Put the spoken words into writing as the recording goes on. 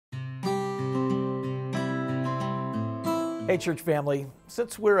Hey church family,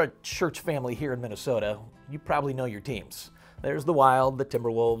 since we're a church family here in Minnesota, you probably know your teams. There's the Wild, the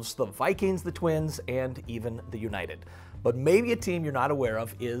Timberwolves, the Vikings, the Twins, and even the United. But maybe a team you're not aware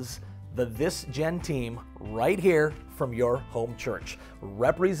of is the This Gen team right here from your home church,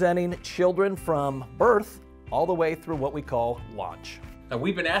 representing children from birth all the way through what we call launch. Now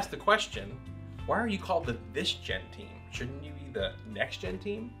we've been asked the question, why are you called the This Gen team? Shouldn't you be the Next Gen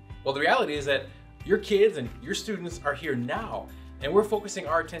team? Well, the reality is that your kids and your students are here now, and we're focusing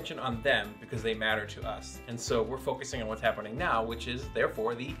our attention on them because they matter to us. And so we're focusing on what's happening now, which is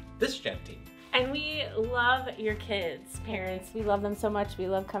therefore the This Gen team. And we love your kids, parents. We love them so much. We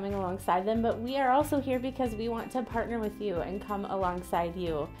love coming alongside them, but we are also here because we want to partner with you and come alongside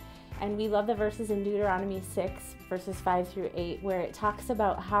you. And we love the verses in Deuteronomy 6, verses 5 through 8, where it talks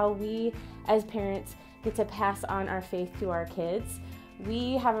about how we as parents get to pass on our faith to our kids.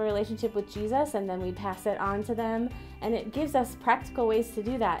 We have a relationship with Jesus and then we pass it on to them, and it gives us practical ways to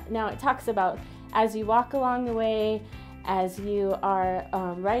do that. Now it talks about as you walk along the way, as you are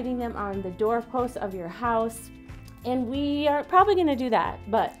writing them on the doorposts of your house, and we are probably going to do that,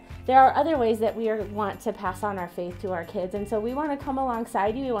 but there are other ways that we want to pass on our faith to our kids, and so we want to come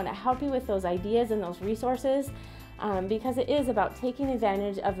alongside you. We want to help you with those ideas and those resources, because it is about taking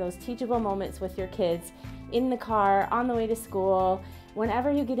advantage of those teachable moments with your kids in the car, on the way to school,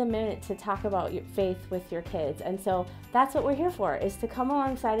 whenever you get a minute to talk about your faith with your kids. And so that's what we're here for, is to come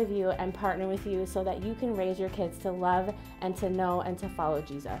alongside of you and partner with you so that you can raise your kids to love and to know and to follow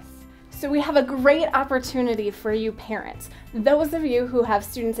Jesus. So we have a great opportunity for you parents. Those of you who have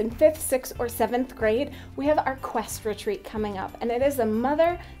students in 5th, 6th, or 7th grade, we have our Quest retreat coming up, and it is a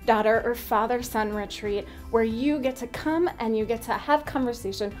mother-daughter or father-son retreat where you get to come and you get to have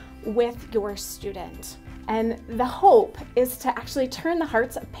conversation with your student. And the hope is to actually turn the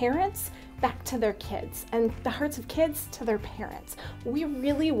hearts of parents back to their kids and the hearts of kids to their parents. We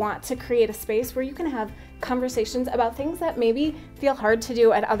really want to create a space where you can have conversations about things that maybe feel hard to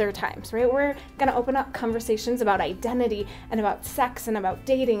do at other times, right? We're gonna open up conversations about identity and about sex and about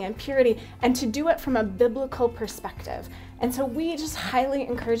dating and purity, and to do it from a biblical perspective. And so we just highly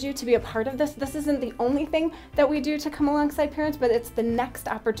encourage you to be a part of this. This isn't the only thing that we do to come alongside parents, but it's the next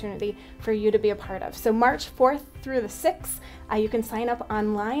opportunity for you to be a part of. So March 4th through the 6th, you can sign up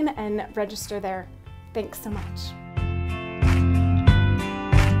online and register there. Thanks so much.